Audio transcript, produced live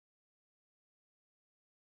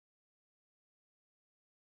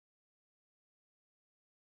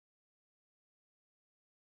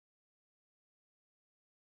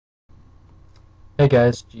Hey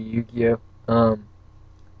guys, GYugioh.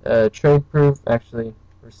 Trade proof, actually,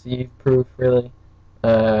 receive proof, really,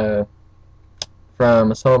 uh,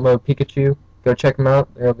 from AssaultModePikachu. Go check him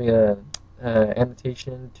out. There'll be a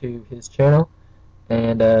annotation to his channel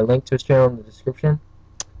and a link to his channel in the description.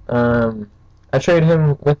 I traded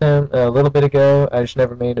him with him a little bit ago. I just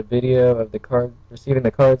never made a video of the card receiving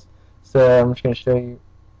the cards, so I'm just gonna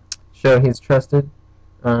show he's trusted.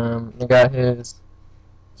 I got his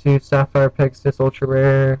 2 Sapphire Pegasus Ultra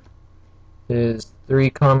Rare, his 3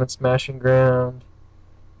 Common Smashing Ground,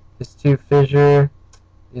 his 2 Fissure.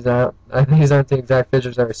 These aren't the exact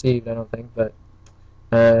fissures I received, I don't think, but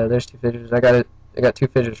there's 2 fissures. I got 2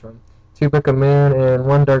 fissures from him. 2 Book of Moon and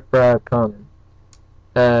 1 Dark Bribe Common.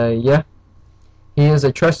 Yeah, he is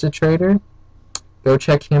a trusted trader. Go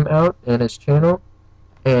check him out and his channel.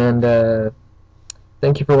 And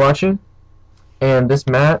thank you for watching. And this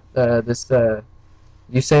mat,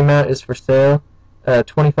 you say mat is for sale,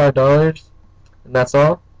 $25, and that's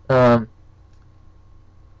all.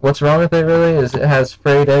 What's wrong with it really is it has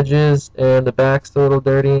frayed edges and the back's a little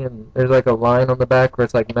dirty, and there's like a line on the back where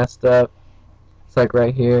it's like messed up. It's like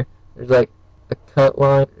right here. There's like a cut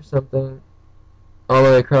line or something all the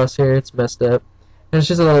way across here. It's messed up. And it's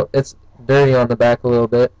just it's dirty on the back a little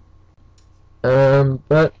bit.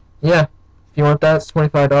 But yeah, if you want that, it's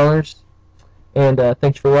 $25. And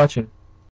thanks for watching.